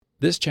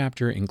This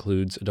chapter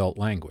includes adult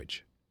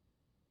language.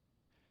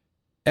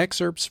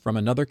 Excerpts from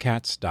Another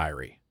Cat's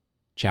Diary,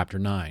 Chapter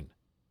 9.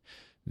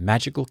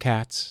 Magical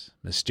Cats,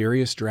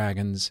 Mysterious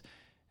Dragons,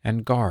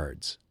 and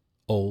Guards,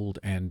 Old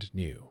and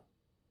New.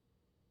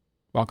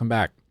 Welcome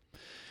back.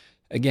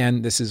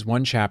 Again, this is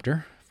one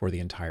chapter for the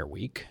entire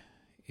week.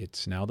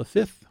 It's now the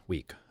 5th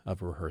week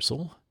of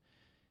rehearsal,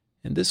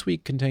 and this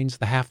week contains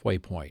the halfway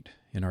point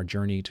in our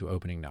journey to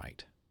opening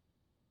night.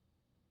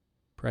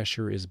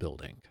 Pressure is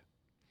building.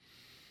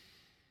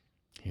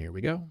 Here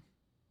we go.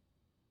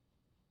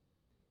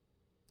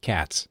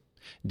 Cats,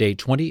 Day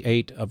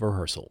 28 of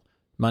rehearsal,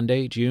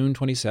 Monday, June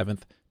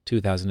 27th,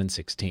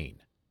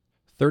 2016.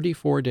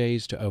 34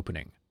 days to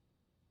opening.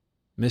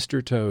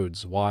 Mr.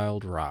 Toad's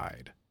Wild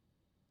Ride.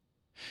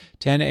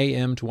 10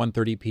 a.m. to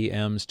 1:30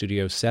 p.m.,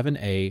 Studio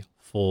 7A,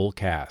 full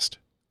cast.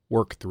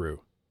 Work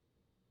through.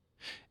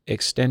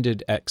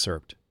 Extended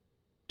excerpt.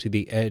 To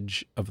the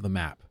edge of the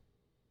map.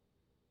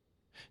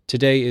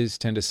 Today is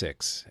 10 to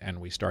 6, and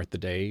we start the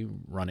day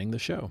running the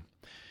show.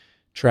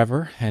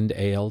 Trevor and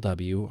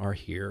ALW are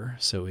here,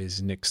 so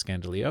is Nick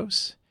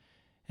Scandalios,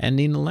 and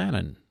Nina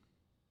Lannon.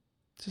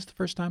 Is this the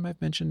first time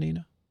I've mentioned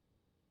Nina?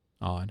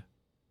 Odd.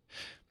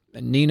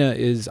 Nina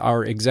is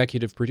our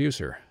executive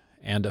producer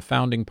and a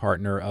founding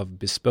partner of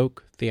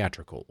Bespoke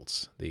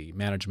Theatricals, the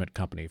management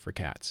company for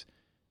cats.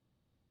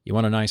 You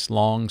want a nice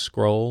long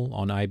scroll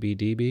on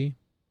IBDB?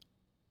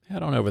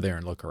 Head on over there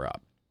and look her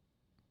up.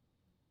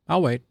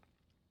 I'll wait.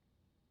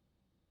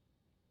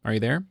 Are you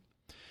there?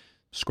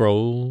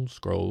 Scroll,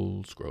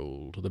 scroll,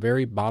 scroll to the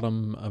very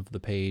bottom of the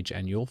page,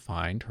 and you'll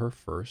find her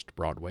first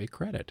Broadway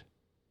credit.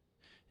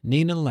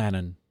 Nina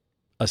Lannon,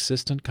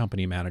 Assistant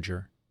Company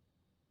Manager,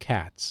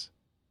 Cats,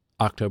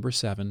 October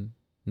 7,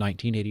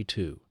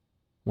 1982,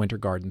 Winter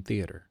Garden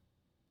Theater.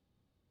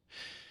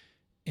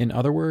 In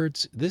other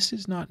words, this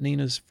is not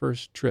Nina's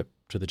first trip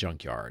to the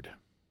junkyard.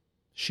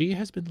 She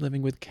has been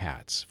living with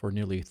cats for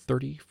nearly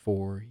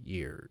 34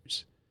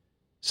 years.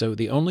 So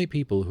the only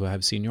people who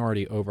have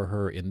seniority over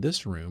her in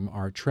this room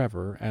are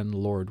Trevor and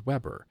Lord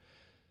Weber,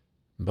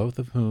 both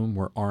of whom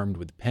were armed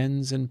with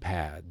pens and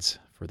pads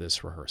for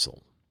this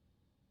rehearsal.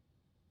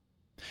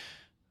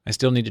 I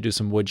still need to do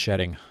some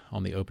woodshedding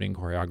on the opening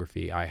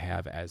choreography I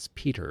have as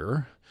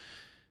Peter.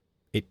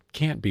 It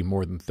can't be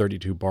more than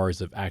 32 bars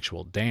of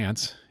actual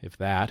dance. If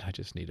that, I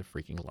just need to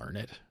freaking learn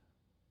it.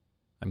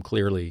 I'm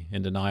clearly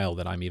in denial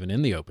that I'm even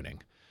in the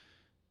opening.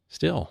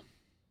 Still,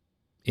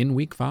 in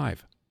week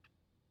 5.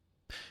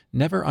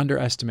 Never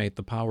underestimate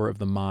the power of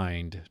the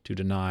mind to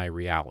deny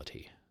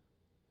reality,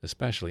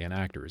 especially an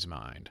actor's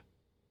mind.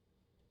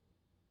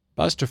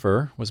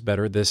 Bustifer was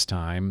better this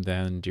time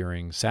than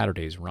during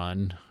Saturday's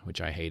run,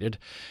 which I hated,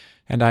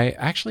 and I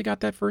actually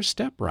got that first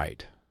step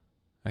right,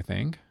 I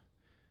think.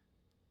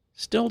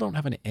 Still don't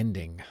have an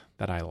ending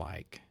that I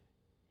like.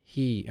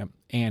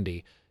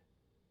 Andy,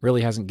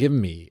 really hasn't given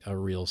me a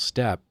real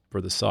step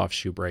for the soft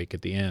shoe break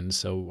at the end,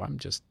 so I'm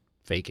just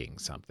faking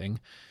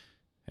something.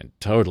 And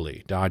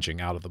totally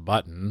dodging out of the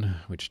button,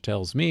 which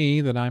tells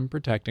me that I'm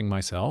protecting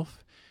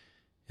myself.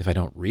 If I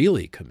don't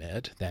really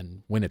commit,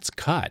 then when it's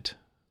cut,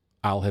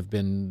 I'll have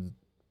been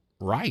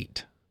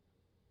right.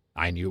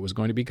 I knew it was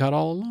going to be cut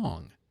all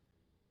along.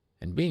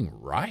 And being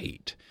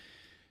right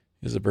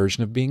is a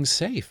version of being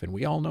safe, and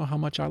we all know how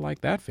much I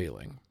like that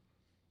feeling.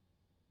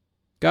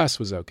 Gus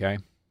was okay.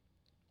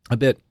 A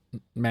bit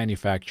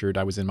manufactured.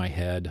 I was in my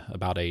head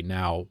about a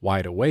now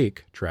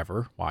wide-awake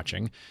Trevor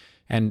watching,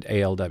 and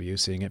ALW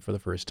seeing it for the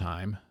first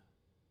time.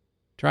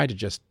 Tried to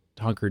just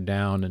hunker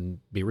down and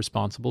be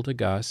responsible to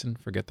Gus and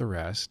forget the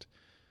rest.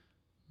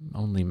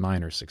 Only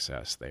minor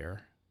success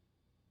there.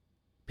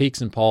 Peaks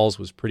and Paul's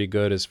was pretty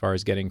good as far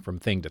as getting from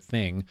thing to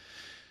thing.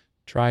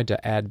 Tried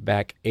to add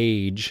back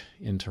age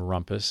into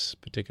Rumpus,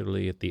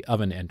 particularly at the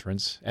oven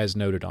entrance, as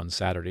noted on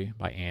Saturday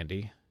by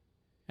Andy.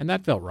 And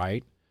that felt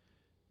right.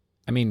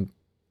 I mean,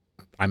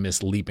 I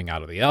miss leaping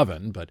out of the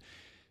oven, but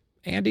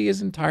Andy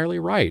is entirely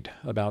right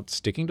about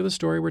sticking to the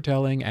story we're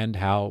telling and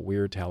how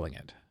we're telling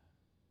it.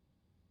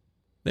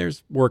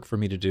 There's work for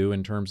me to do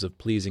in terms of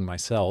pleasing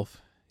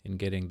myself in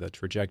getting the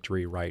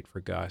trajectory right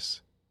for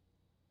Gus.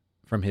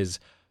 From his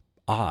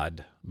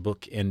odd,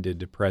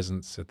 book-ended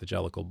presence at the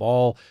Jellicle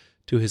Ball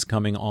to his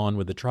coming on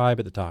with the tribe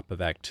at the top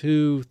of Act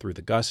 2, through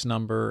the Gus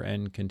number,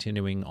 and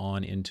continuing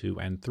on into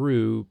and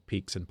through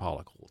Peaks and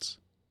Pollicles.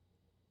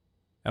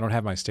 I don't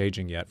have my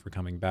staging yet for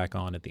coming back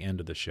on at the end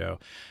of the show.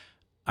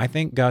 I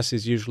think Gus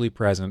is usually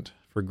present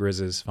for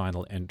Grizz's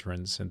final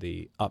entrance in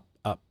the up,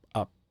 up,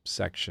 up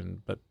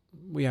section, but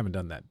we haven't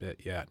done that bit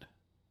yet.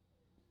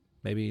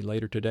 Maybe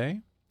later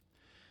today?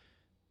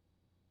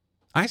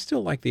 I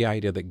still like the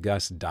idea that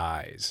Gus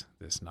dies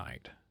this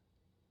night.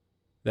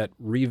 That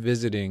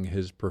revisiting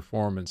his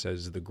performance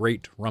as the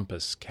great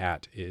Rumpus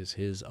Cat is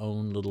his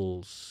own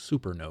little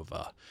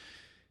supernova,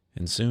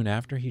 and soon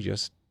after he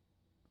just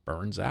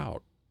burns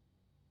out.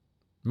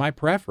 My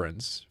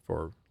preference,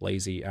 for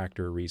lazy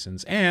actor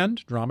reasons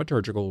and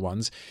dramaturgical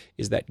ones,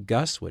 is that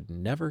Gus would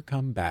never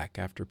come back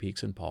after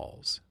Peaks and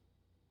Paul's.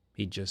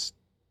 He'd just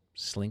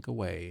slink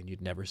away and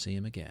you'd never see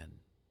him again.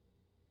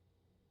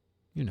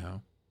 You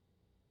know,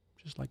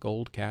 just like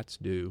old cats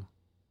do.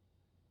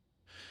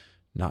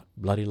 Not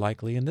bloody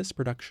likely in this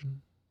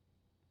production.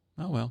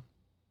 Oh well.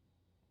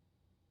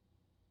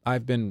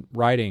 I've been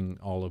writing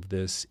all of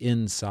this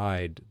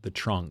inside the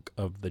trunk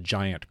of the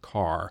giant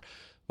car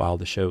while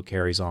the show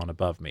carries on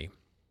above me.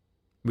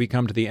 We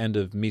come to the end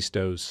of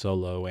Misto's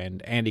solo,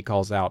 and Andy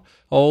calls out,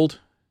 "Hold!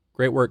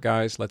 Great work,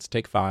 guys. Let's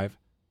take 5.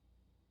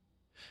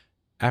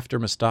 After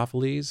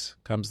Mephistopheles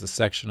comes the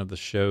section of the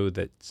show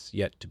that's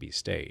yet to be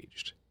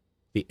staged.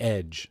 The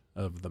edge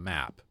of the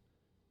map.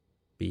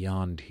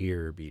 Beyond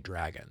here be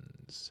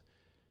dragons.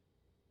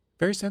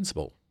 Very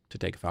sensible to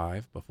take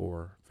 5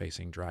 before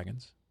facing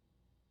dragons.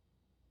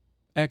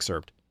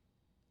 Excerpt.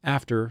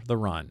 After the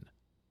run.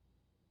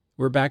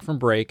 We're back from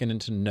break and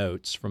into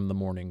notes from the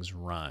morning's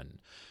run.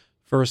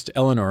 First,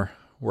 Eleanor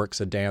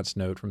works a dance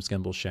note from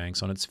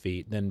Skimbleshanks on its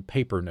feet, then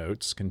paper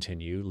notes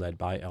continue, led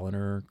by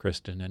Eleanor,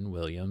 Kristen, and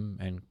William,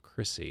 and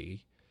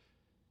Chrissy.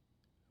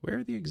 Where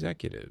are the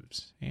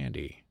executives?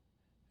 Andy,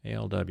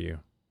 ALW,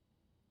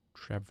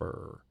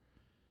 Trevor,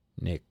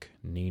 Nick,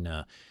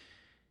 Nina.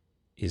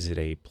 Is it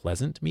a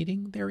pleasant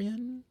meeting they're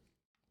in?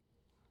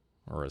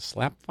 Or a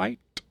slap fight?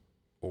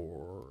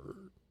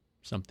 Or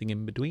something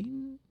in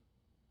between?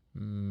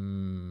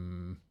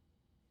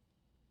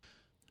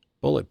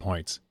 Bullet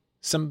points.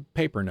 Some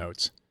paper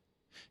notes.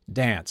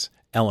 Dance,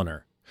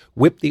 Eleanor.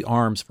 Whip the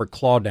arms for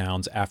claw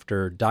downs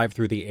after dive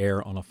through the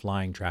air on a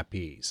flying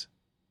trapeze.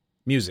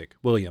 Music,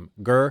 William.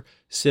 Gurr,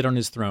 sit on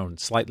his throne,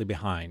 slightly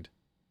behind.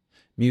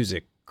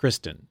 Music,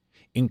 Kristen.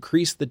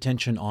 Increase the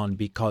tension on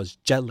because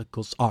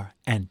jellicles are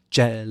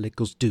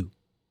angelicals do.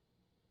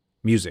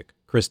 Music,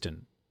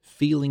 Kristen.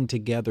 Feeling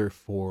together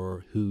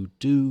for who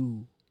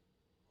do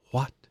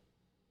what?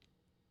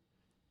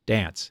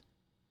 Dance.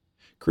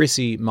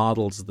 Chrissy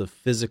models the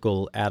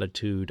physical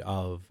attitude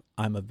of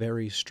I'm a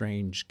very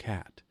strange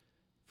cat.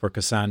 For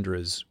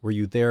Cassandra's, were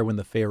you there when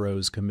the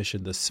pharaohs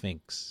commissioned the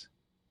Sphinx?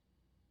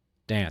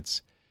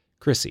 Dance.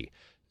 Chrissy.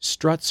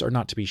 Struts are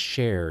not to be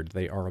shared,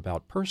 they are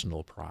about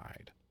personal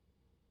pride.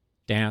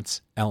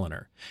 Dance,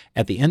 Eleanor.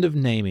 At the end of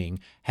naming,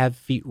 have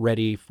feet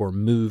ready for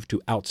move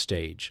to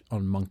outstage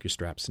on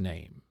Monkeystrap's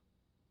name.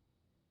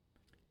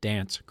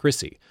 Dance,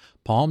 Chrissy.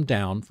 Palm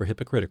down for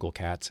hypocritical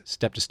cats,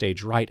 step to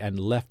stage right and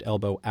left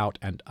elbow out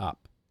and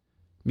up.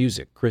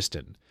 Music,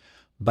 Kristen.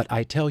 But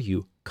I tell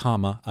you,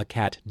 a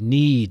cat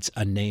needs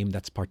a name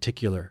that's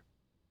particular.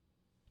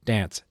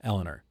 Dance,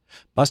 Eleanor.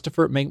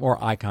 Bustafort, make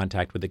more eye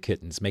contact with the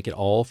kittens. Make it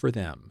all for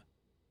them.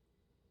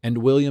 And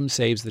William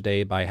saves the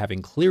day by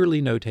having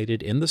clearly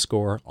notated in the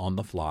score, on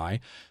the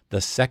fly,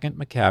 the second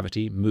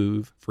McCavity,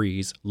 move,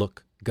 freeze,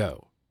 look,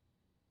 go.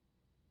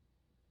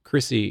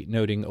 Chrissy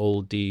noting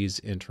old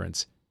Dee's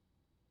entrance.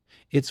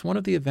 It's one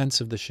of the events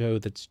of the show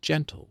that's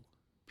gentle,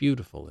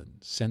 beautiful, and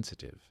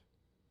sensitive.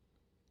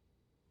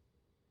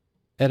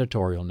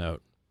 Editorial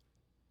note.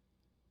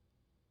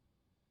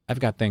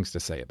 I've got things to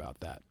say about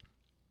that,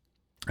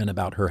 and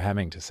about her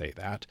having to say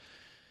that,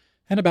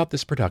 and about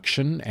this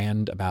production,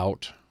 and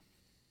about,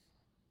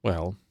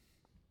 well,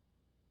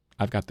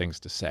 I've got things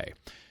to say.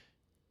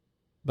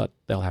 But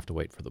they'll have to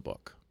wait for the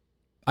book.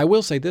 I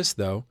will say this,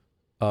 though,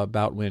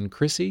 about when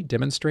Chrissy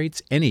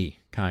demonstrates any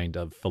kind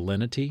of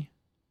felinity.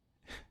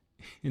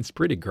 It's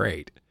pretty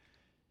great.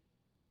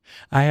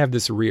 I have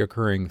this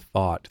reoccurring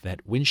thought that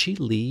when she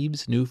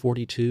leaves New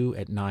 42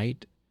 at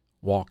night,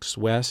 walks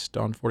west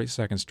on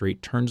 42nd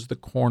Street, turns the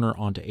corner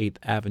onto 8th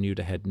Avenue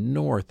to head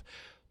north,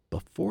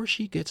 before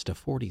she gets to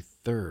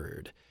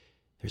 43rd,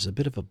 there's a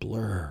bit of a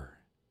blur,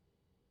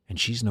 and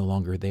she's no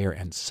longer there,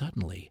 and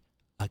suddenly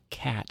a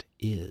cat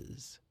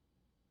is.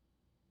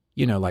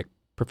 You know, like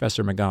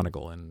Professor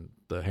McGonagall in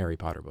the Harry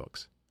Potter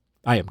books.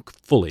 I am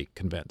fully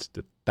convinced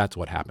that that's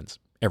what happens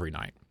every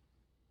night.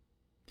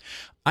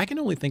 I can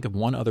only think of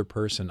one other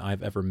person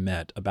I've ever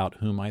met about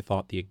whom I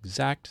thought the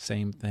exact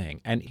same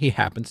thing, and he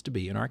happens to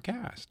be in our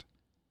cast.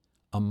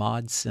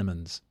 Ahmad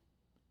Simmons.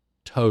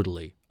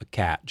 Totally a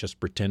cat just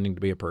pretending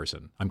to be a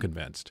person, I'm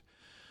convinced.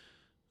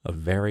 A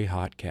very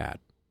hot cat.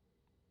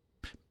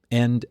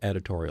 End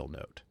editorial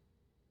note.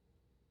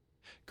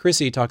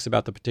 Chrissy talks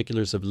about the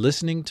particulars of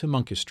listening to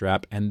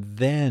Monkeystrap and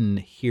then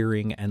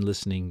hearing and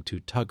listening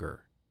to Tugger.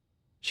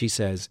 She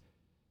says,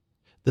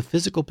 the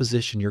physical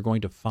position you're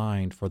going to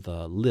find for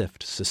the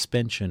lift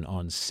suspension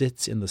on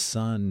Sits in the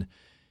Sun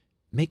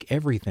make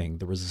everything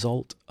the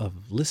result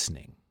of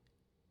listening.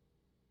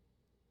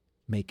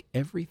 Make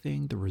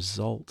everything the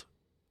result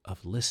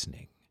of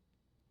listening.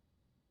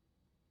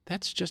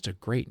 That's just a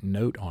great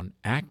note on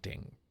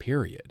acting,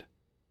 period.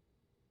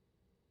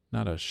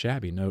 Not a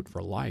shabby note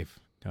for life,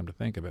 come to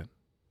think of it.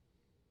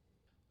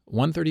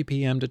 1:30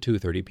 p.m. to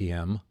 2:30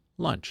 p.m.,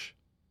 lunch.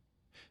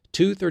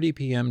 2:30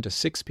 p.m. to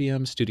 6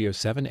 p.m., Studio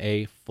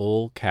 7A,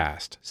 full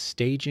cast,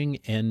 staging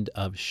end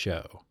of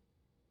show.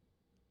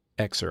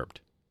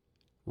 Excerpt.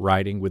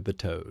 Riding with the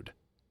Toad.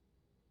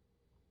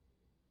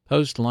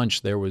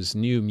 Post-lunch there was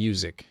new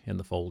music in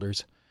the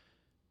folders.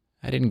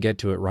 I didn't get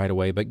to it right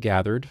away, but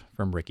gathered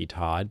from Ricky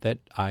Todd that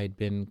I'd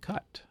been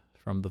cut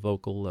from the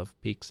vocal of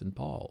Peaks and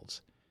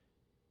Pauls.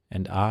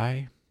 And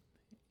I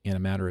in a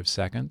matter of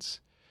seconds,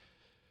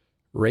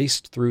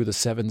 raced through the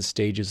 7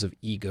 stages of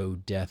ego,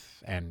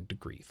 death, and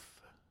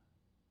grief.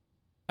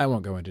 I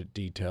won't go into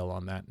detail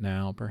on that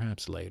now,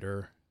 perhaps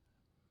later.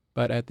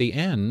 But at the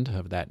end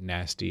of that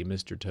nasty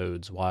Mr.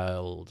 Toad's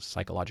wild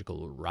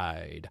psychological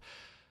ride,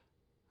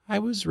 I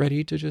was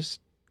ready to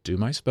just do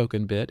my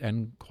spoken bit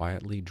and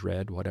quietly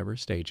dread whatever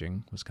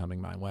staging was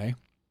coming my way.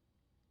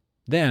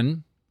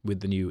 Then, with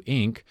the new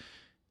ink,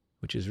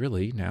 which is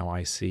really, now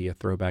I see, a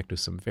throwback to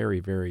some very,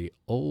 very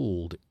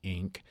old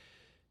ink,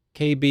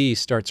 KB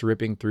starts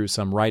ripping through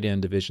some right-in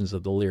divisions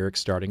of the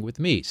lyrics, starting with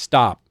me.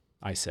 "Stop,"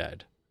 I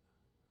said.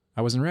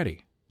 I wasn't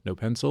ready. No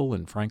pencil,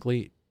 and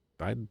frankly,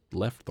 I'd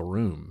left the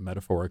room,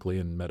 metaphorically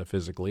and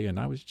metaphysically, and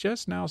I was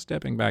just now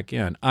stepping back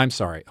in. "I'm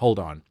sorry, hold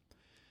on.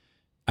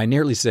 I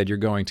nearly said you're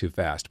going too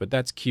fast, but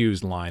that's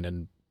Q's line,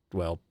 and,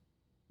 well,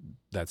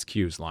 that's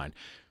Q's line.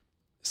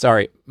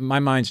 Sorry, my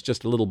mind's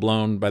just a little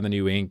blown by the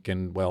new ink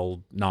and,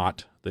 well,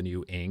 not the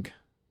new ink."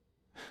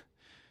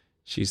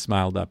 She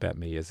smiled up at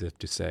me as if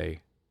to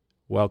say,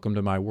 "Welcome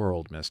to my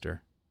world,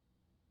 mister."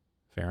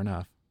 Fair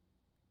enough.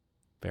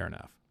 Fair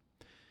enough.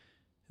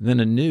 Then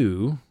a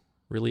new,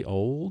 really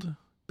old,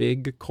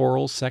 big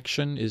choral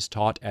section is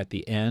taught at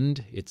the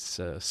end. It's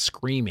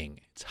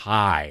screaming. It's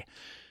high.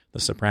 The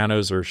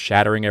sopranos are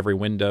shattering every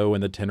window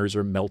and the tenors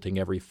are melting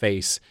every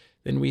face.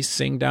 Then we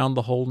sing down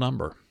the whole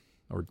number.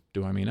 Or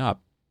do I mean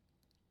up?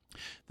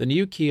 The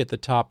new key at the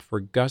top for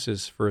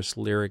Gus's first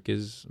lyric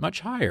is much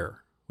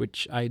higher,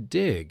 which I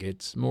dig.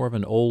 It's more of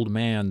an old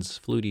man's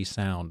fluty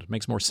sound.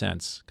 Makes more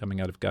sense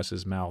coming out of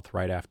Gus's mouth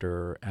right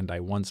after "And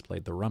I Once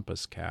Played the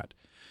Rumpus Cat."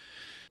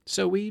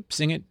 So we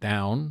sing it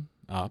down,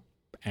 up,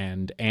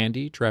 and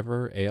Andy,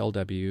 Trevor,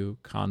 ALW,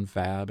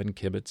 confab, and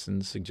kibitz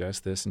and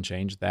suggest this and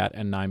change that,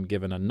 and I'm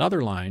given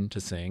another line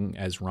to sing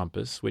as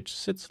Rumpus, which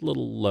sits a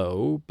little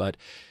low, but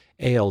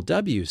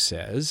ALW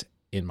says,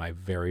 in my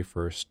very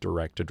first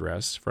direct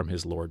address from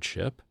his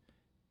lordship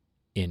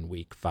in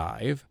week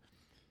 5,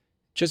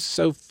 "Just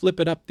so flip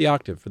it up the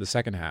octave for the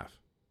second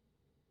half."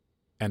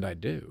 And I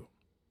do.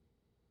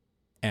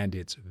 And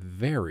it's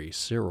very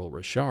Cyril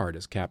Richard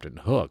as Captain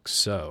Hook,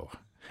 so,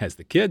 as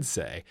the kids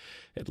say,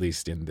 at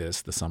least in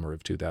this, the summer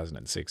of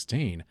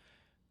 2016,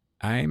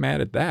 I'm mad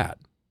at that.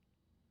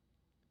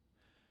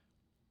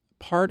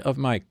 Part of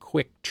my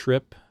quick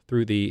trip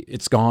through the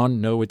 "it's gone,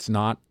 no it's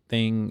not"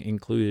 thing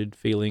included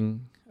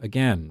feeling,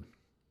 again,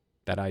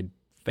 that I'd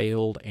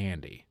failed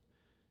Andy.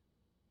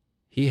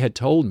 He had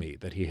told me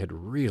that he had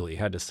really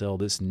had to sell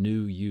this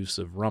new use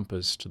of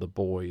rumpus to the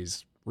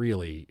boys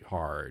really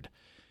hard.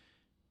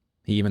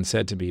 He even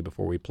said to me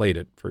before we played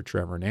it for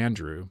Trevor and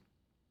Andrew,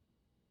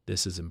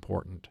 "This is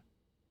important."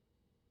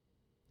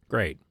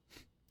 Great.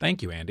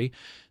 Thank you, Andy.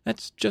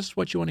 That's just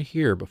what you want to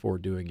hear before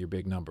doing your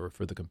big number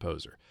for the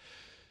composer.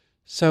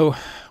 So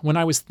when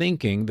I was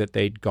thinking that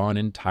they'd gone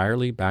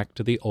entirely back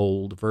to the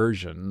old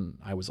version,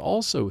 I was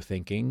also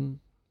thinking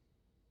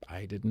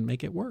I didn't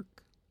make it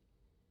work.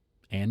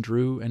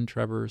 Andrew and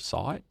Trevor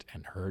saw it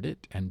and heard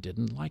it and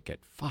didn't like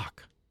it.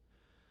 Fuck.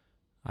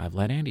 I've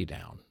let Andy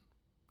down.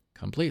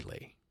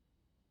 Completely.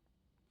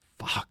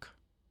 Fuck.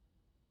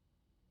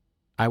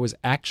 I was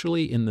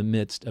actually in the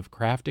midst of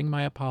crafting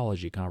my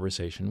apology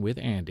conversation with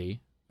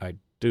Andy. I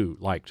do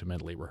like to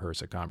mentally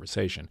rehearse a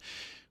conversation,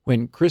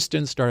 when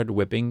Kristen started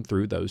whipping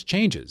through those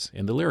changes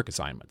in the lyric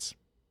assignments.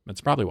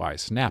 That's probably why I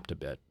snapped a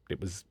bit. It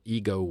was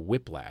ego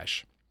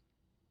whiplash.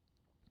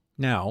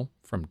 Now,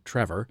 from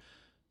Trevor,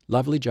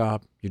 "Lovely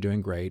job. You're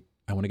doing great.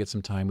 I want to get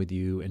some time with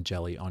you and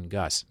Jelly on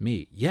Gus."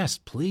 Me, "Yes,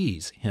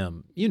 please."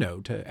 Him,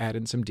 to add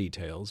in some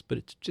details, but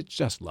it's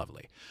just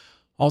lovely.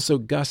 Also,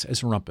 Gus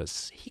as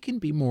Rumpus. He can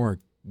be more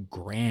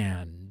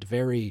grand,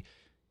 very,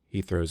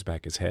 he throws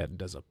back his head and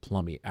does a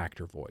plummy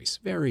actor voice,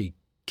 very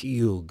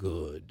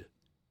keel-good.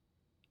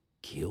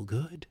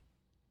 Keel-good?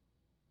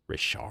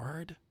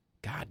 Richard?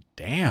 God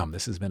damn,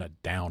 this has been a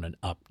down and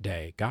up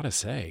day. Gotta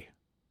say,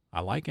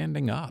 I like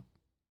ending up.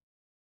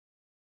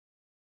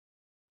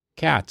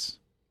 Cats,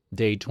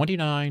 day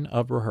 29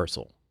 of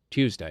rehearsal,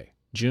 Tuesday,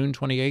 June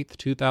 28th,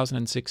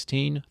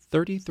 2016,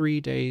 33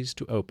 days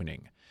to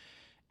opening.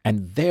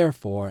 And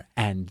therefore,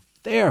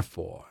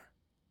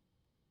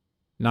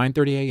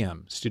 9:30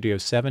 a.m., Studio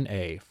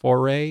 7A,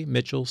 Foray,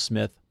 Mitchell,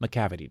 Smith,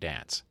 McCavity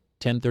Dance.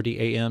 10:30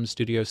 a.m.,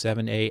 Studio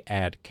 7A,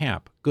 Ad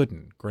Camp,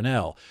 Gooden,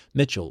 Grinnell,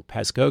 Mitchell,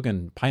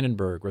 Pascogan,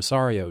 Pinenberg,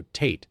 Rosario,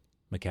 Tate,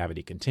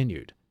 McCavity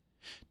continued.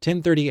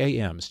 10:30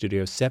 a.m.,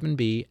 Studio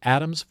 7B,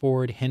 Adams,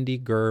 Ford, Hendy,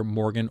 Gurr,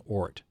 Morgan,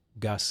 Ort,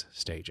 Gus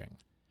staging.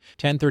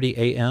 10:30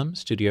 a.m.,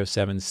 Studio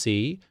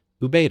 7C,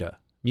 Ubeda,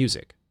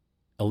 music.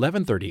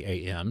 11:30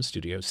 a.m.,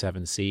 Studio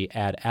 7C,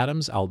 Ad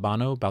Adams,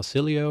 Albano,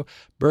 Basilio,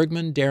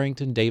 Bergman,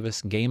 Darrington,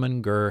 Davis,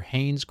 Gaiman, Gurr,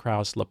 Haynes,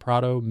 Krause,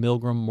 Laprado,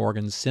 Milgram,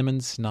 Morgan,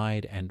 Simmons,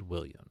 Snide, and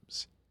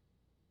Williams.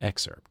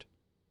 Excerpt.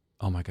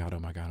 Oh my God, oh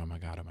my God, oh my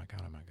God, oh my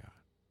God, oh my God.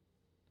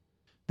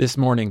 This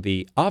morning,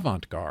 the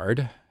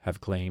avant-garde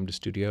have claimed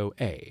Studio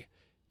A.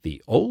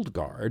 The old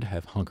guard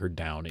have hunkered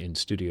down in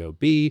Studio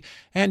B,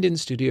 and in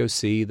Studio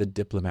C, the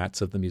diplomats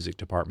of the music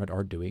department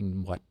are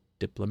doing what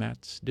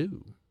diplomats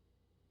do.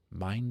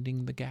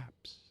 minding the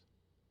gaps.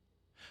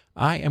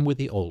 I am with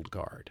the old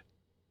guard,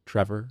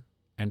 Trevor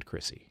and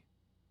Chrissy.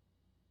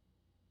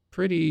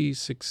 Pretty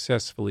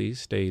successfully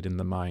stayed in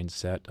the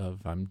mindset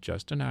of I'm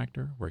just an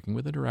actor working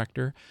with a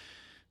director,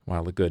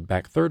 while the good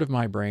back third of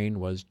my brain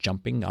was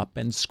jumping up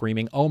and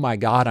screaming, oh my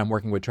God, I'm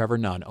working with Trevor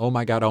Nunn. Oh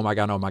my God, oh my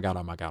God, oh my God,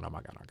 oh my God, oh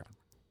my God, oh my God.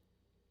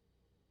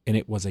 And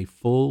it was a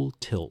full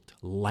tilt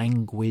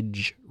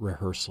language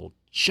rehearsal,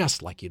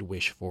 just like you'd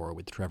wish for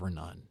with Trevor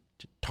Nunn.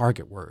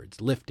 Target words,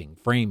 lifting,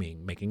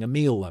 framing, making a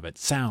meal of it,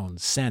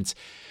 sound, sense.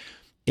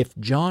 If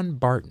John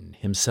Barton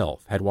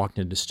himself had walked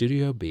into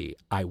Studio B,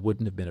 I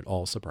wouldn't have been at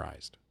all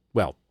surprised.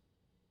 Well,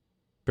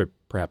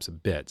 perhaps a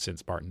bit,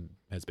 since Barton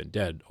has been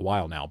dead a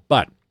while now.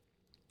 But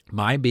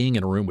my being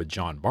in a room with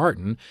John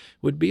Barton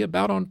would be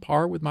about on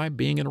par with my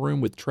being in a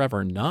room with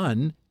Trevor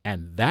Nunn,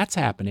 and that's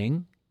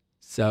happening.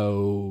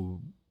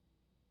 So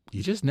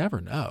you just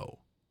never know.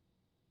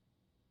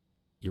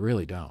 You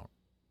really don't.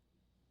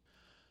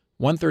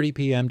 1:30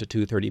 p.m. to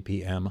 2:30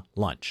 p.m.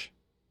 lunch.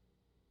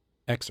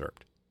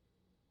 Excerpt.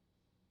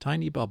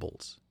 Tiny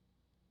bubbles.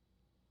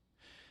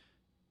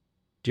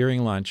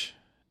 During lunch,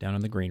 down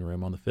in the green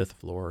room on the 5th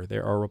floor,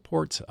 there are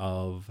reports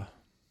of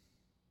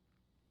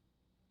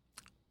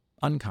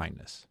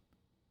unkindness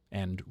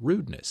and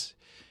rudeness,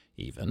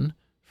 even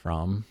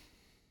from,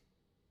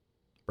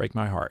 break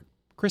my heart,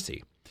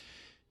 Chrissy,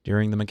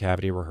 during the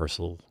McCavity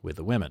rehearsal with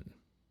the women.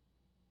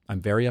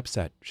 I'm very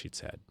upset, she'd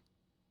said.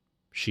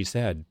 She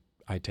said,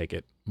 I take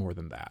it more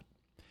than that.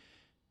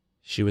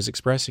 She was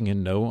expressing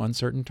in no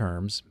uncertain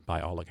terms, by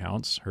all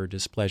accounts, her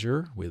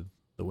displeasure with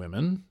the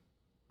women,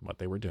 what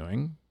they were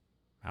doing,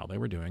 how they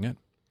were doing it.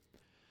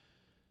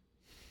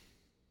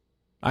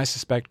 I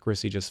suspect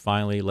Chrissy just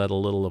finally let a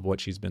little of what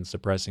she's been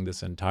suppressing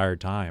this entire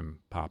time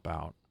pop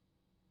out.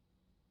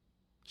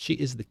 She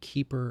is the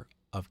keeper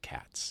of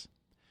cats.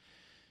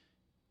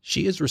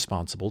 She is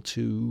responsible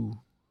to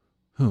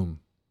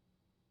whom?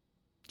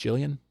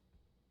 Jillian?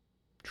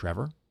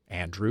 Trevor?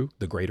 Andrew?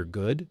 The greater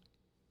good?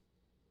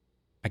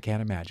 I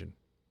can't imagine.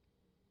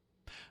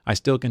 I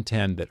still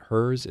contend that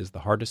hers is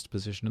the hardest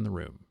position in the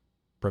room,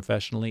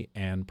 professionally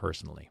and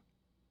personally.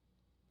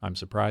 I'm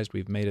surprised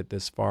we've made it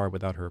this far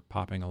without her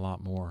popping a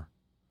lot more.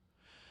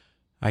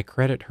 I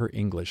credit her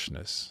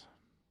Englishness.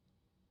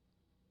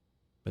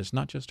 But it's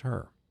not just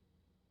her.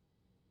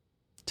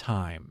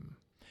 Time.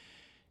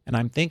 And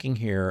I'm thinking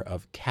here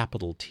of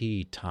capital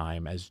T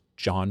time as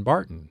John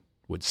Barton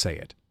would say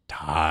it.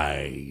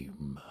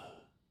 Time.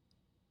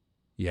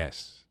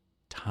 Yes,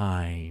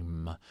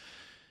 time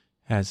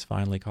has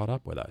finally caught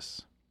up with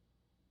us.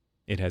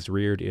 It has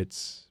reared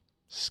its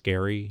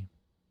scary,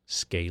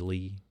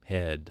 scaly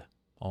head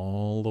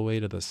all the way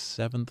to the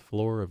 7th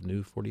floor of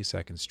New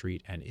 42nd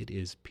Street, and it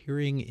is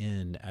peering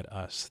in at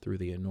us through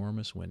the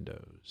enormous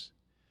windows.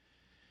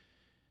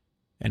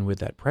 And with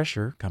that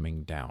pressure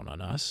coming down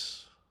on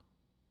us,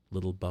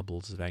 little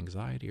bubbles of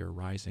anxiety are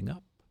rising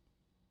up.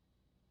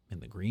 In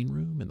the green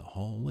room, in the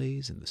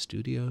hallways, in the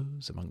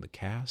studios, among the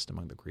cast,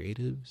 among the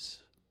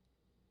creatives.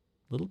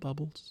 Little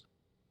bubbles.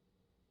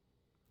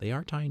 They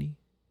are tiny.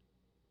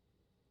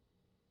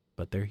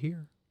 But they're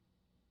here.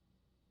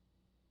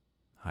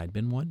 I'd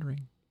been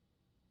wondering.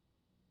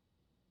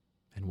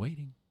 And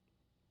waiting.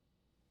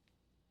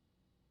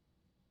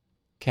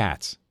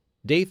 Cats.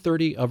 Day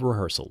 30 of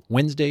rehearsal.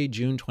 Wednesday,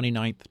 June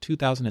 29th,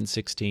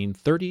 2016.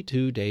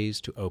 32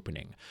 days to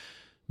opening.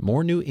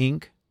 More new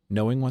ink,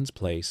 knowing one's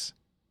place,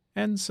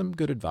 and some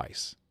good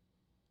advice.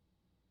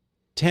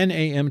 10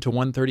 a.m. to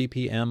 1:30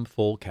 p.m.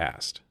 full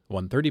cast.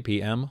 1:30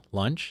 p.m.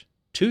 lunch.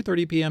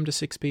 2:30 p.m. to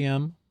 6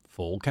 p.m.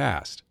 full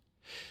cast.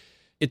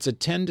 It's a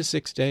 10 to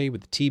 6 day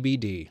with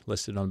TBD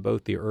listed on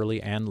both the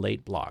early and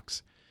late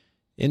blocks.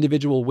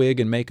 Individual wig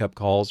and makeup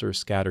calls are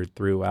scattered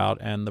throughout,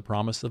 and the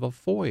promise of a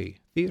Foy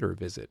theater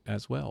visit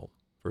as well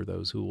for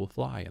those who will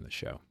fly in the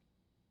show.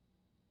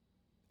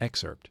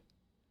 Excerpt.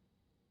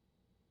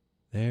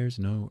 There's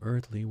no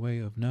earthly way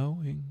of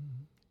knowing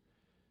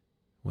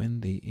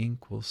when the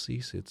ink will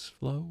cease its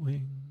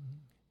flowing.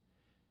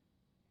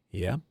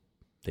 Yep,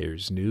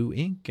 there's new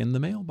ink in the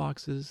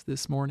mailboxes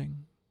this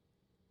morning.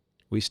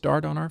 We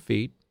start on our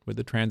feet with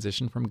the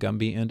transition from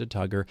Gumby into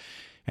Tugger,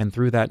 and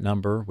through that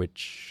number,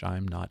 which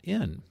I'm not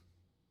in.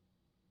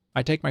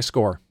 I take my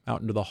score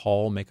out into the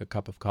hall, make a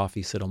cup of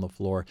coffee, sit on the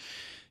floor,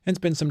 and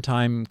spend some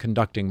time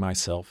conducting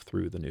myself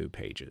through the new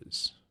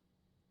pages.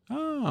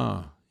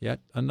 Yet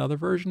another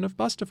version of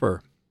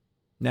Bustifer.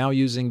 Now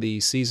using the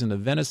Season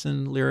of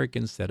Venison lyric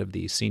instead of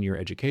the senior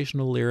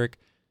educational lyric.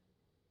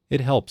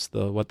 It helps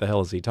the what the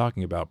hell is he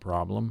talking about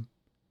problem.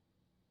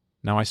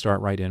 Now I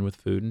start right in with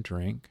food and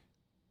drink.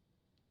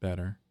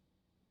 Better.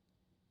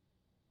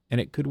 And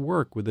it could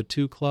work with the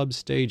 2 club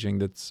staging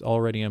that's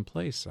already in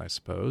place, I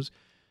suppose.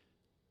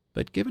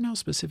 But given how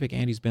specific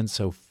Andy's been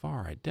so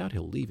far, I doubt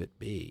he'll leave it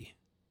be.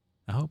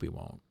 I hope he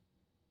won't.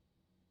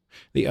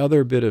 The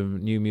other bit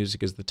of new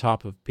music is the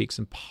top of Peaks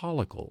and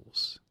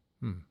Pollicles.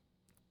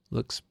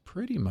 Looks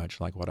pretty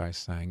much like what I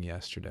sang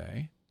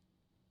yesterday.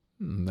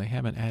 They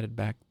haven't added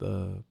back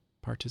the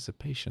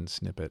participation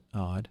snippet.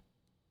 Odd.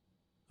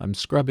 I'm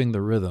scrubbing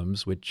the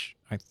rhythms, which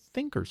I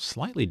think are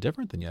slightly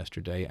different than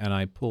yesterday, and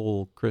I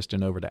pull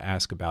Kristen over to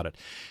ask about it.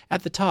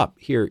 At the top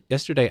here,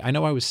 yesterday, I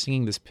know I was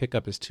singing this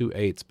pickup as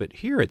 2/8, but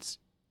here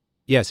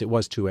yes, it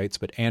was 2/8,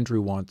 but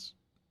Andrew wants,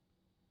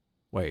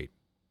 wait,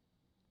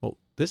 well,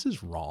 this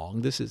is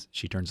wrong.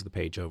 She turns the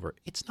page over.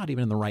 It's not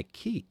even in the right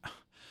key.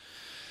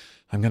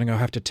 I'm going to go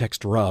have to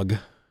text Rug.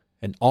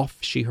 And off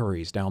she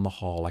hurries down the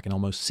hall. I can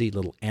almost see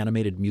little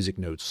animated music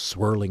notes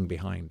swirling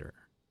behind her.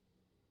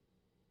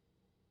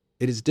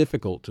 It is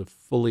difficult to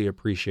fully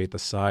appreciate the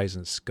size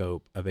and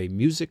scope of a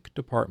music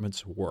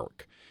department's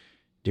work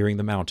during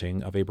the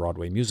mounting of a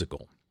Broadway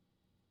musical.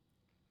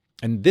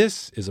 And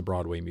this is a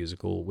Broadway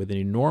musical with an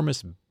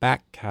enormous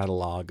back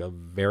catalog of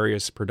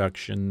various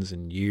productions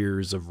and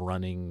years of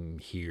running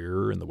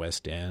here in the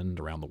West End,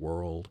 around the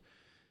world.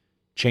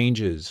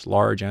 Changes,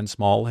 large and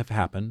small, have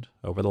happened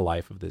over the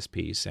life of this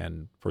piece,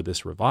 and for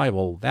this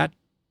revival, that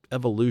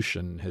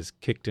evolution has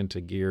kicked into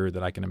gear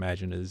that I can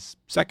imagine is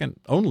second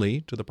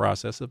only to the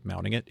process of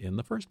mounting it in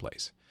the first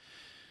place.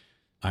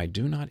 I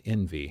do not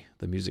envy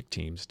the music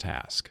team's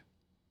task.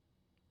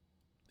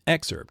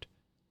 Excerpt.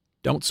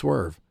 Don't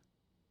swerve.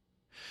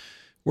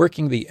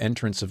 Working the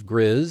entrance of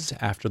Grizz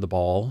after the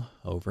ball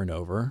over and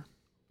over.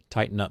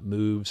 Tighten up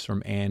moves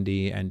from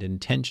Andy and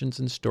intentions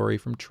and story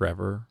from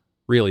Trevor.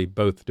 Really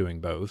both doing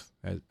both,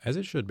 as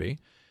it should be.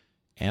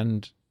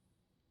 And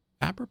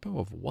apropos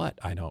of what,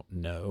 I don't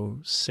know,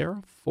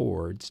 Sarah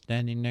Ford,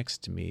 standing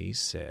next to me,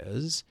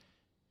 says,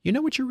 "You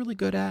know what you're really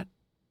good at?"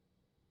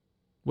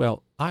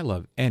 Well, I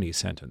love any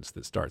sentence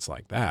that starts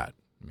like that.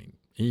 I mean,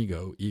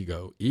 ego,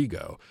 ego,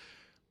 ego.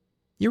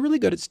 You're really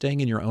good at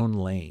staying in your own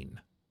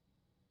lane.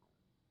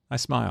 I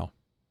smile.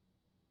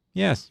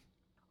 Yes,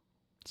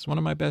 it's one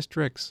of my best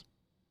tricks.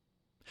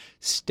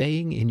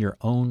 Staying in your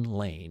own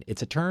lane.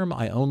 It's a term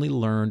I only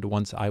learned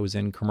once I was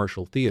in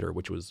commercial theater,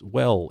 which was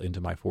well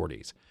into my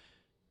 40s.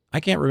 I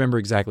can't remember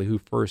exactly who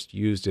first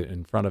used it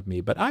in front of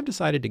me, but I've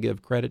decided to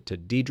give credit to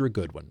Deidre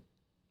Goodwin.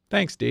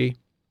 Thanks, Dee.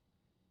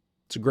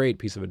 It's a great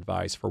piece of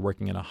advice for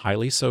working in a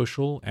highly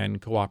social and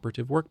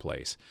cooperative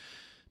workplace,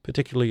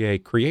 particularly a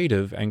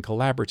creative and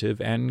collaborative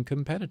and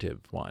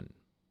competitive one,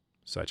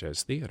 such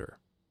as theater.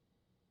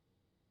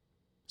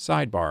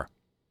 Sidebar.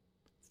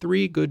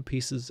 3 good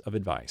pieces of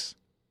advice.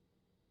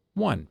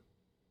 1.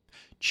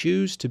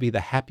 Choose to be the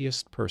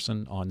happiest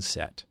person on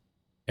set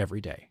every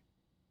day.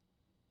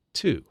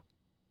 2.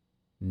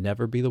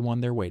 Never be the one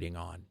they're waiting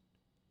on,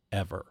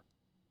 ever.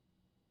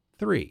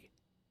 3.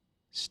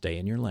 Stay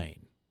in your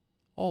lane,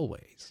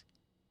 always.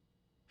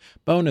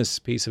 Bonus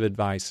piece of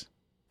advice.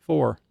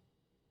 4.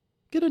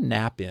 Get a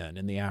nap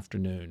in the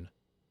afternoon.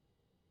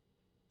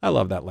 I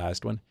love that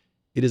last one.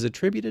 It is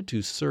attributed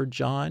to Sir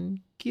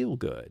John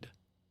Gielgud.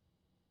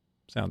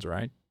 Sounds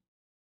right.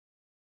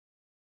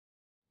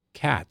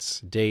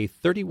 Cats, Day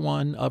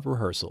 31 of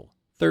rehearsal,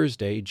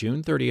 Thursday,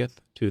 June 30th,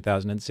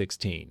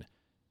 2016.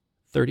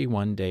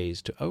 31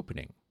 days to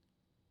opening.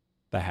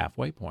 The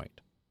halfway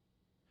point.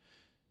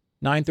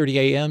 9:30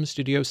 a.m.,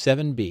 Studio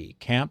 7B,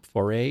 Camp,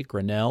 Foray,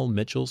 Grinnell,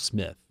 Mitchell,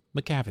 Smith,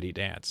 McCafferty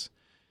Dance.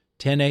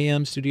 10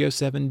 a.m., Studio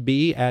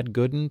 7B, Ad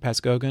Gooden,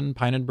 Pascogan,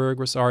 Pinenberg,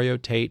 Rosario,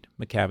 Tate,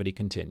 McCavity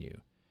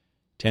Continue.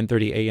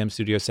 10:30 a.m.,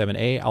 Studio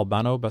 7A,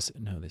 Albano,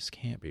 No, this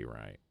can't be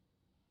right.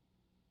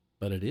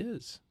 But it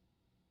is.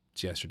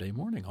 It's yesterday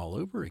morning all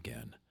over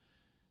again.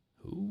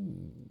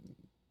 Ooh.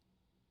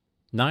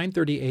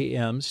 9:30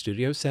 a.m.,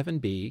 Studio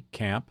 7B,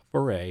 Camp,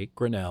 Foray,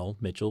 Grinnell,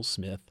 Mitchell,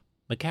 Smith,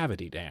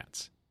 McCavity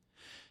Dance.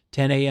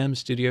 10 a.m.,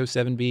 Studio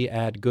 7B,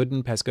 Ad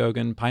Gooden,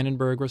 Pascogan,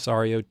 Pinenberg,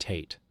 Rosario,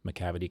 Tate,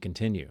 McCavity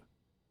Continue.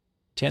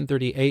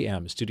 10:30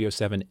 a.m., Studio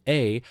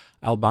 7A,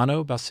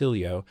 Albano,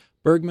 Basilio,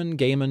 Bergman,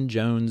 Gaiman,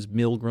 Jones,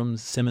 Milgram,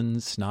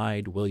 Simmons,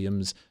 Snide,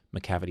 Williams,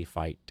 McCavity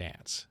Fight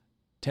Dance.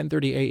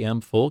 10:30 a.m.,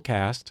 full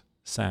cast,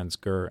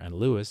 Sansker and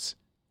Lewis,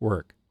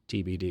 work,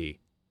 TBD.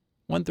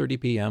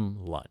 1:30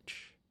 p.m.,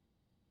 lunch.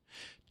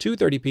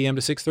 2:30 p.m.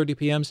 to 6:30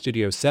 p.m.,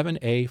 Studio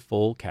 7A,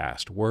 full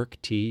cast, work,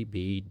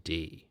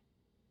 TBD.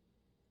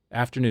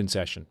 Afternoon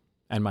session,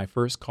 and my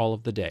first call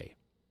of the day.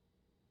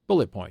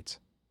 Bullet points.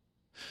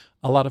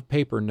 A lot of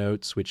paper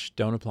notes which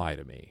don't apply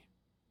to me.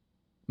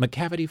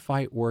 McCavity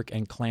Fight work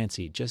and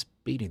Clancy just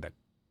beating the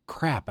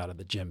crap out of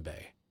the djembe.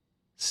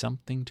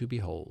 Something to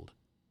behold.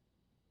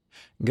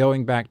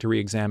 Going back to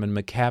re-examine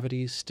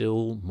McCavity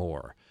still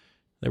more.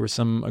 There were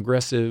some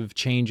aggressive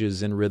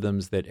changes in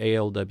rhythms that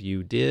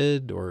ALW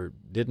did or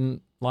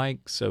didn't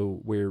like,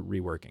 so we're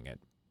reworking it.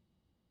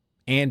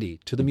 Andy,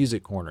 to the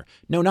music corner.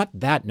 No, not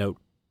that note.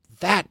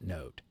 That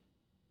note.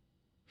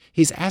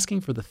 He's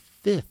asking for the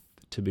 5th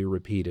to be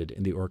repeated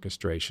in the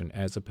orchestration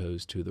as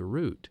opposed to the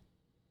root.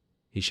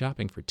 He's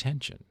shopping for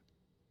tension.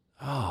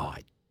 Oh,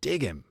 I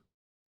dig him.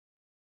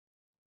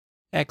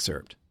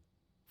 Excerpt.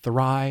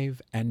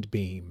 Thrive and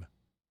Beam.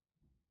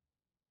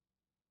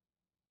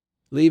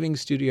 Leaving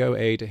Studio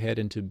A to head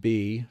into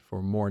B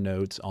for more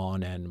notes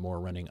on and more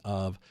running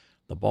of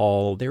the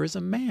ball, there is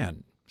a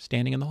man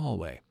standing in the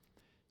hallway.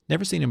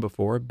 Never seen him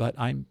before, but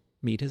I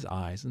meet his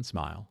eyes and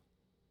smile.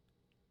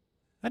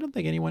 I don't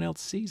think anyone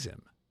else sees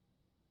him.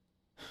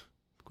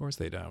 Of course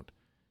they don't.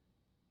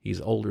 He's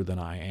older than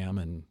I am,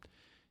 and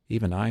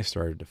even I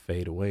started to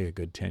fade away a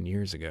good 10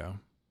 years ago.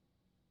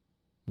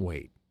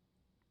 Wait,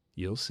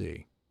 you'll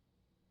see.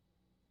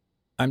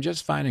 I'm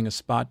just finding a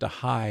spot to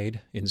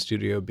hide in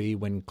Studio B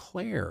when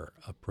Claire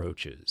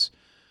approaches.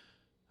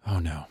 Oh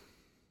no,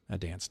 a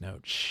dance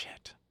note.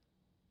 Shit.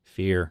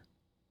 Fear.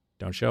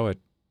 Don't show it.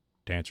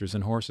 Dancers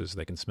and horses,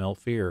 they can smell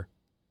fear.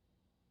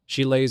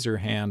 She lays her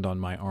hand on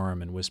my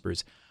arm and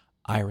whispers,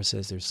 Ira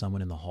says there's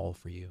someone in the hall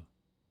for you.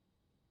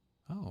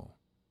 Oh.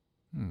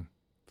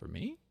 For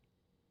me?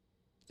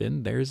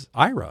 Then there's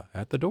Ira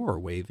at the door,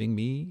 waving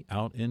me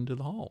out into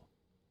the hall.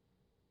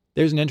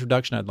 There's an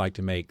introduction I'd like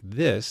to make.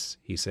 This,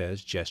 he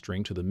says,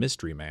 gesturing to the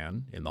mystery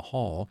man in the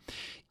hall,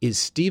 is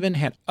Stephen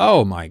Hannon.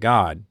 Oh, my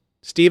God.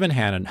 Stephen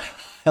Hannon.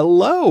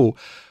 Hello.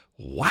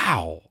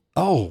 Wow.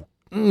 Oh,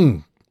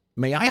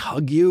 may I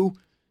hug you?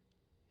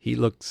 He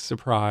looked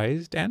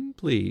surprised and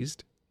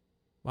pleased.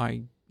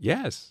 Why,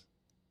 yes.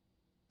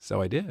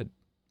 So I did.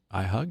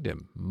 I hugged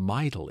him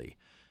mightily.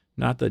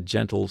 Not the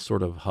gentle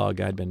sort of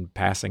hug I'd been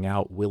passing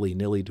out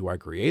willy-nilly to our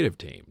creative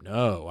team.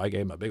 No, I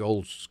gave him a big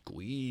old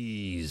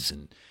squeeze,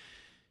 and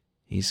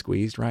he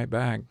squeezed right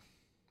back.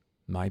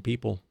 My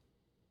people.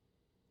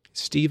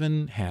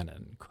 Stephen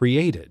Hannon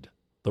created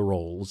the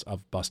roles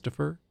of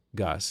Bustifer,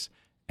 Gus,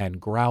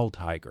 and Growl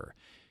Tiger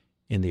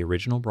in the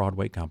original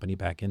Broadway company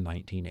back in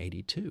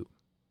 1982.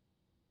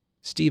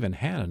 Stephen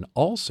Hannon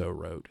also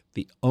wrote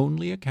the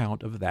only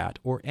account of that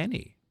or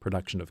any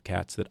production of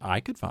Cats that I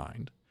could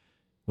find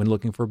when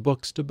looking for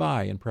books to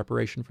buy in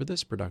preparation for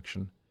this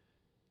production.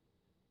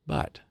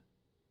 But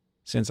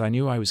since I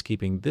knew I was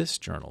keeping this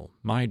journal,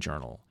 my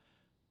journal,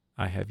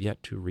 I have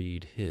yet to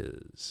read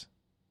his.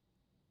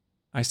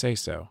 I say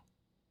so.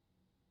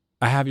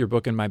 I have your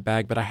book in my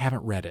bag, but I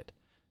haven't read it.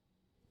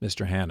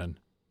 Mr. Hannon.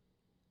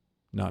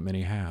 Not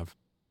many have.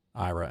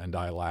 Ira and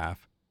I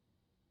laugh.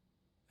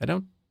 I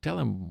don't tell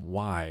him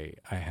why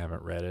I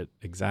haven't read it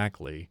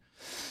exactly.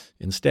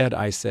 Instead,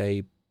 I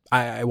say,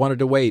 I wanted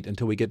to wait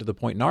until we get to the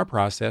point in our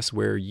process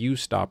where you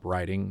stop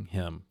writing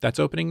him. That's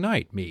opening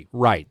night, me.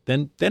 Right.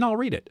 Then I'll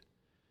read it.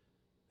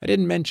 I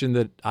didn't mention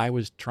that I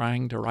was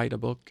trying to write a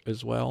book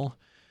as well,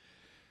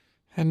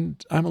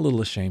 and I'm a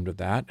little ashamed of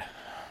that.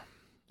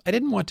 I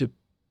didn't want to,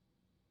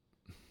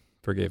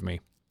 forgive me,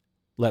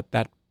 let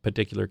that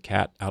particular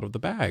cat out of the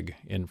bag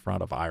in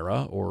front of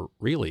Ira or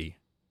really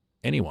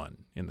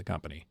anyone in the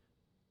company.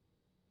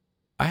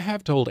 I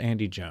have told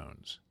Andy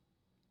Jones.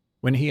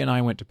 When he and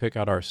I went to pick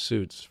out our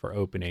suits for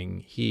opening,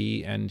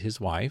 he and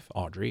his wife,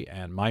 Audrey,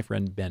 and my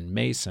friend Ben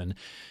Mason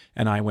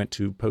and I went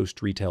to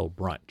post-retail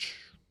brunch.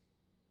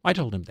 I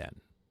told him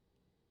then.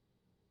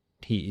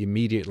 He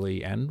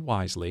immediately and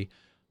wisely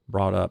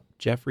brought up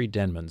Jeffrey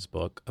Denman's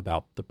book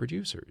about the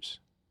producers.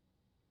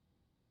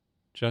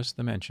 Just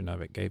the mention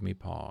of it gave me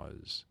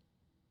pause,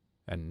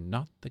 and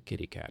not the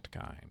kitty cat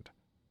kind.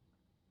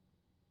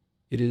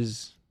 It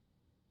is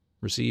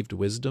received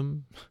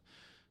wisdom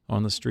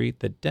on the street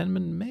that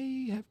Denman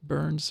may have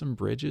burned some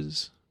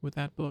bridges with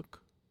that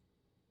book.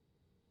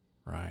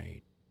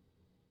 Right.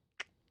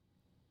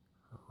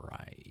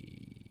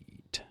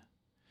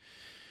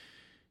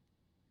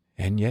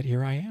 And yet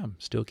here I am,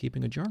 still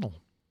keeping a journal.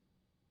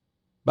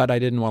 But I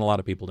didn't want a lot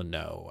of people to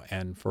know,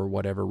 and for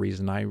whatever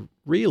reason, I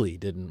really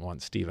didn't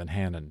want Stephen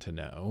Hannon to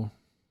know.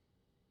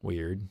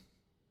 Weird,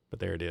 but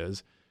there it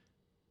is.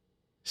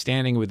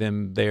 Standing with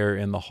him there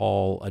in the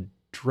hall, a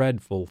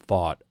dreadful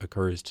thought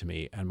occurs to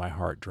me, and my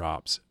heart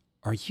drops.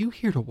 Are you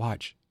here to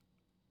watch?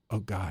 Oh,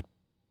 God,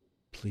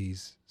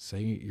 please say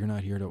you're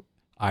not here to...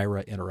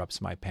 Ira interrupts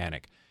my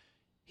panic.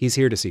 He's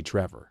here to see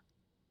Trevor.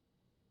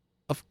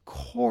 Of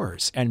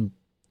course, and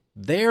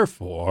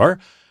therefore,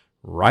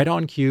 right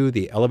on cue,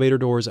 the elevator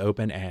doors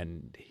open,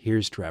 and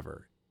here's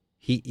Trevor.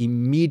 He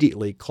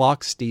immediately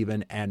clocks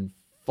Stephen and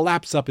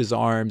flaps up his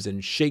arms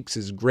and shakes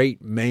his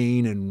great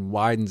mane and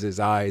widens his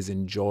eyes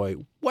in joy.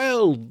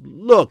 Well,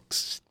 look,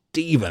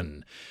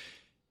 Stephen.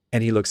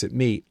 And he looks at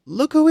me.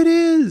 Look who it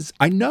is.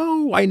 I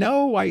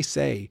know, I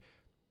say.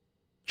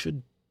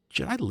 Should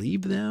I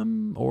leave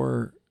them?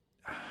 Or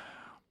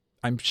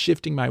I'm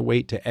shifting my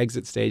weight to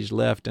exit stage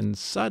left, and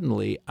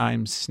suddenly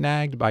I'm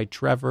snagged by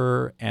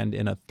Trevor and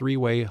in a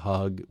three-way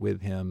hug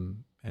with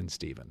him and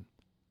Stephen.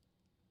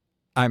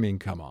 I mean,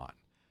 come on.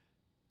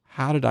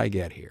 How did I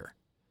get here?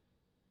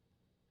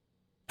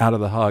 Out of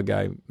the hug,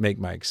 I make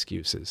my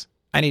excuses.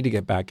 I need to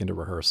get back into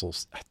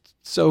rehearsals. It's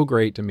so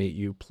great to meet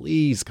you.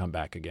 Please come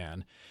back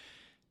again.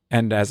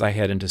 And as I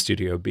head into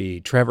Studio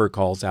B, Trevor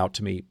calls out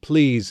to me,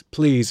 please,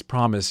 please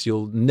promise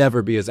you'll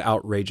never be as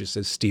outrageous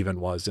as Stephen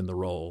was in the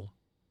role.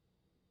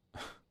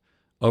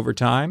 Over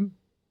time,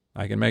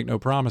 I can make no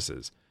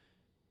promises.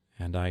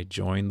 And I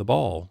join the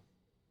ball,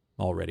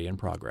 already in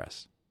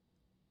progress.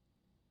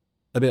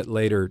 A bit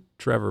later,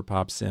 Trevor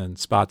pops in,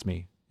 spots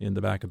me in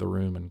the back of the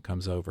room, and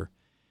comes over.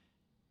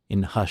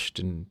 In hushed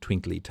and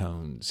twinkly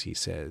tones, he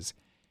says,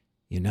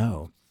 You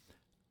know,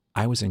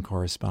 I was in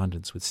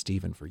correspondence with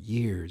Stephen for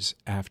years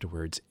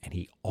afterwards, and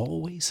he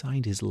always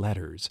signed his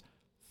letters,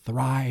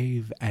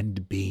 Thrive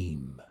and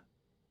Beam.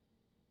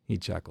 He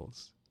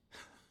chuckles.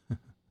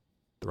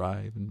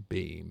 Thrive and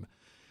beam.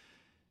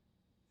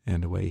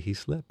 And away he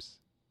slips.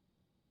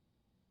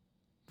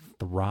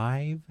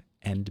 Thrive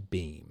and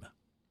beam.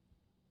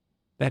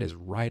 That is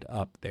right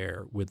up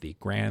there with the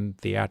grand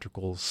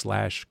theatrical /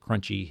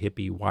 crunchy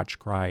hippie watch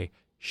cry,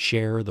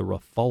 share the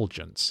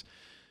refulgence,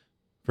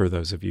 for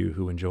those of you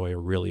who enjoy a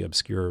really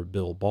obscure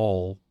Bill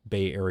Ball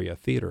Bay Area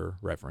theater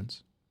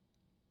reference.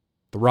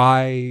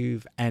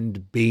 Thrive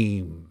and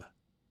beam.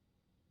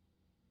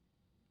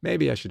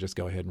 Maybe I should just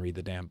go ahead and read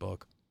the damn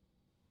book.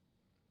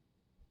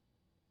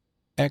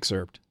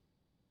 Excerpt.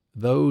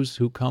 Those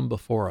who come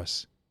before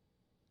us.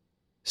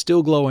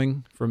 Still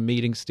glowing from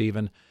meeting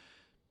Stephen,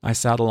 I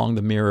sat along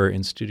the mirror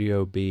in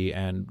Studio B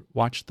and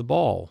watched the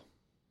ball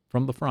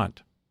from the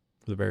front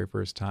for the very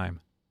first time.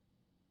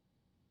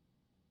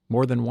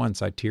 More than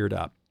once I teared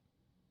up.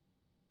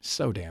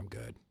 So damn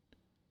good.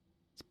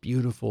 It's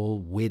beautiful,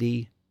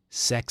 witty,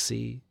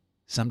 sexy,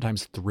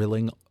 sometimes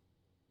thrilling,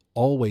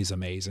 always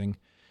amazing.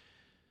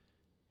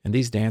 And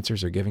these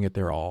dancers are giving it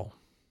their all.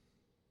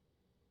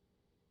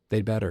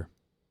 They'd better.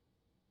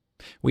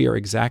 We are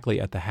exactly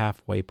at the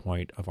halfway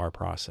point of our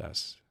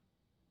process.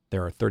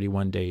 There are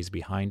 31 days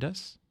behind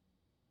us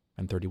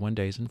and 31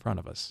 days in front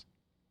of us.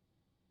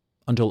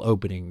 Until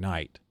opening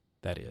night,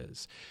 that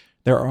is.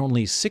 There are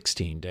only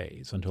 16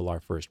 days until our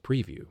first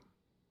preview,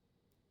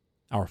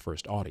 our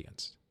first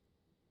audience.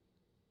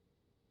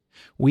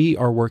 We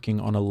are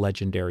working on a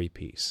legendary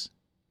piece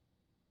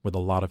with a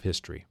lot of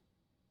history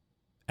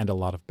and a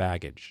lot of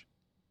baggage.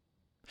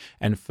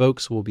 And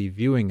folks will be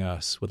viewing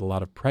us with a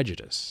lot of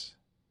prejudice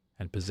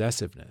and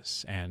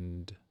possessiveness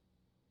and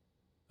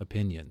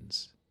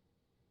opinions.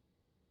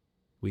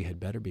 We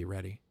had better be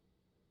ready.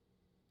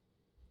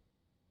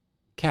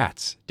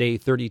 Cats, Day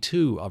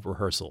 32 of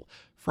rehearsal,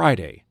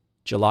 Friday,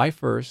 July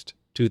 1st,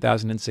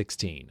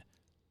 2016.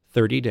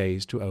 30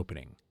 days to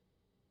opening.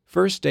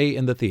 First day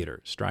in the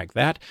theater. Strike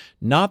that.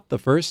 Not the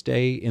first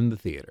day in the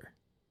theater.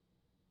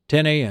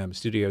 10 a.m.,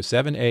 Studio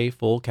 7A,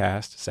 full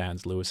cast,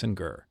 sans Lewis and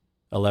Gurr.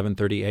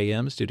 11:30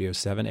 a.m., Studio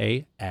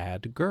 7A,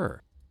 add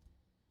Gurr.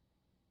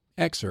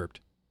 Excerpt.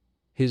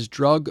 His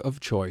drug of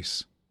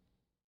choice.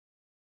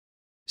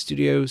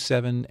 Studio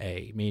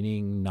 7A,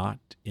 meaning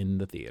not in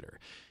the theater.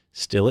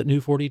 Still at New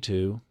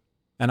 42,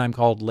 and I'm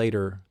called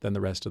later than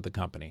the rest of the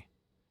company.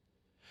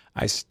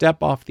 I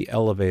step off the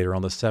elevator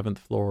on the 7th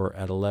floor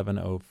at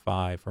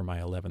 11:05 for my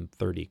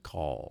 11:30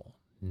 call.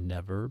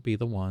 Never be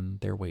the one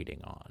they're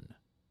waiting on.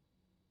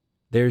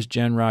 There's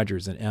Jen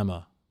Rogers and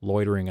Emma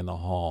loitering in the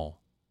hall.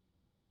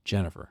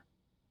 Jennifer,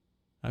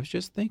 I was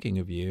just thinking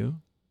of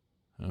you.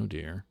 Oh,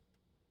 dear.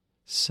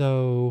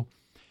 So,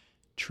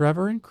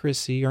 Trevor and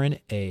Chrissy are in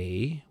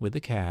A with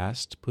the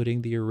cast,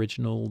 putting the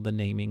original The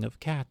Naming of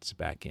Cats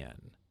back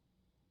in.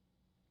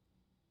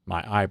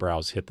 My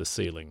eyebrows hit the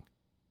ceiling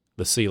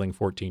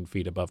 14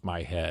 feet above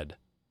my head.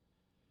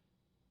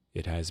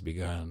 It has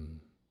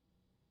begun.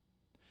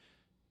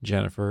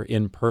 Jennifer,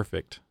 in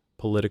perfect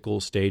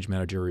political stage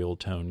managerial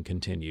tone,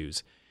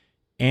 continues.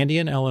 Andy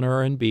and Eleanor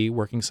are in B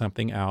working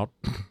something out,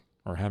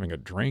 or having a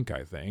drink,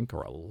 I think,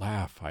 or a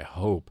laugh, I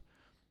hope.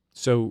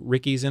 So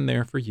Ricky's in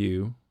there for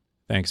you.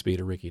 Thanks be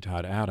to Ricky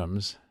Todd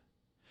Adams.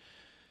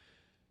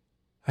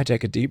 I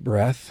take a deep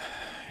breath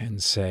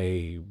and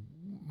say,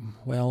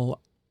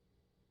 well,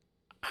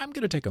 I'm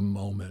going to take a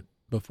moment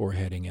before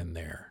heading in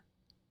there.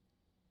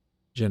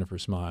 Jennifer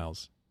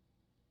smiles.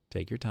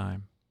 Take your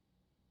time.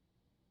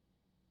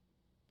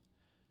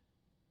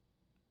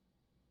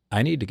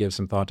 I need to give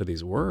some thought to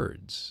these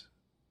words,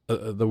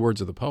 the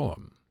words of the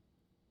poem.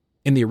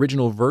 In the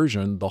original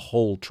version, the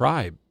whole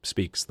tribe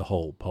speaks the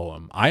whole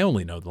poem. I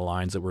only know the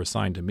lines that were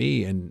assigned to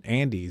me in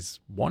Andy's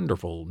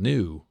wonderful,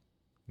 new,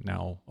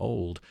 now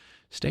old,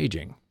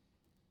 staging.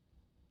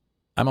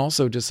 I'm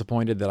also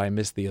disappointed that I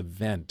missed the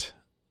event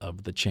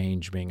of the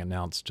change being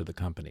announced to the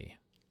company.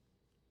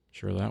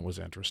 Sure, that was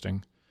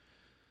interesting.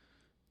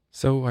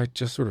 So I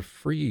just sort of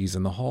freeze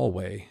in the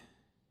hallway,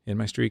 in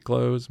my street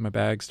clothes, my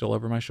bag still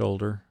over my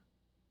shoulder.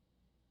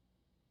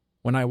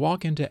 When I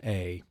walk into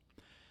A,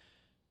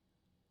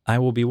 I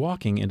will be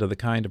walking into the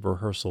kind of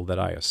rehearsal that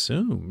I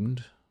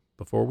assumed,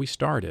 before we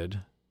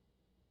started,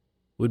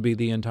 would be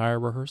the entire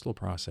rehearsal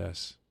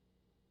process,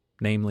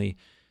 namely,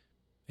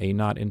 a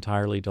not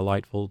entirely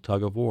delightful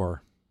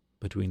tug-of-war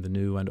between the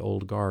new and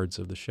old guards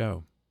of the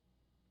show.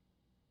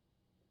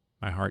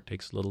 My heart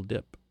takes a little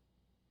dip.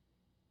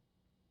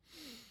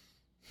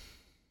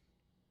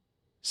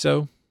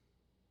 So,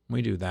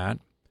 we do that,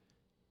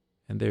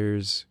 and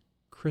there's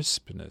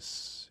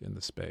crispness in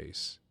the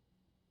space.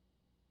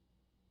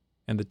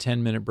 And the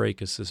 10-minute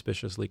break is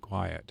suspiciously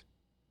quiet.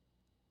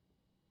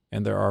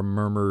 And there are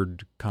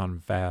murmured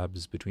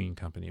confabs between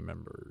company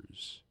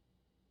members.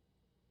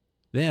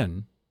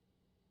 Then,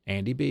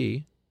 Andy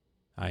B.,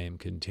 I am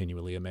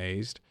continually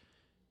amazed,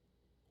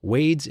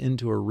 wades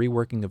into a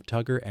reworking of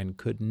Tugger and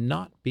could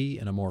not be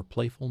in a more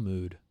playful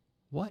mood.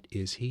 What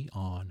is he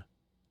on?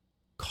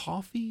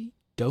 Coffee?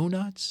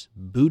 Donuts?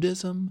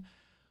 Buddhism?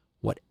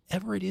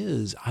 Whatever it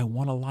is, I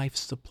want a life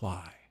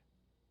supply.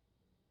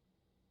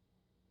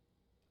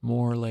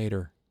 More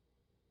later.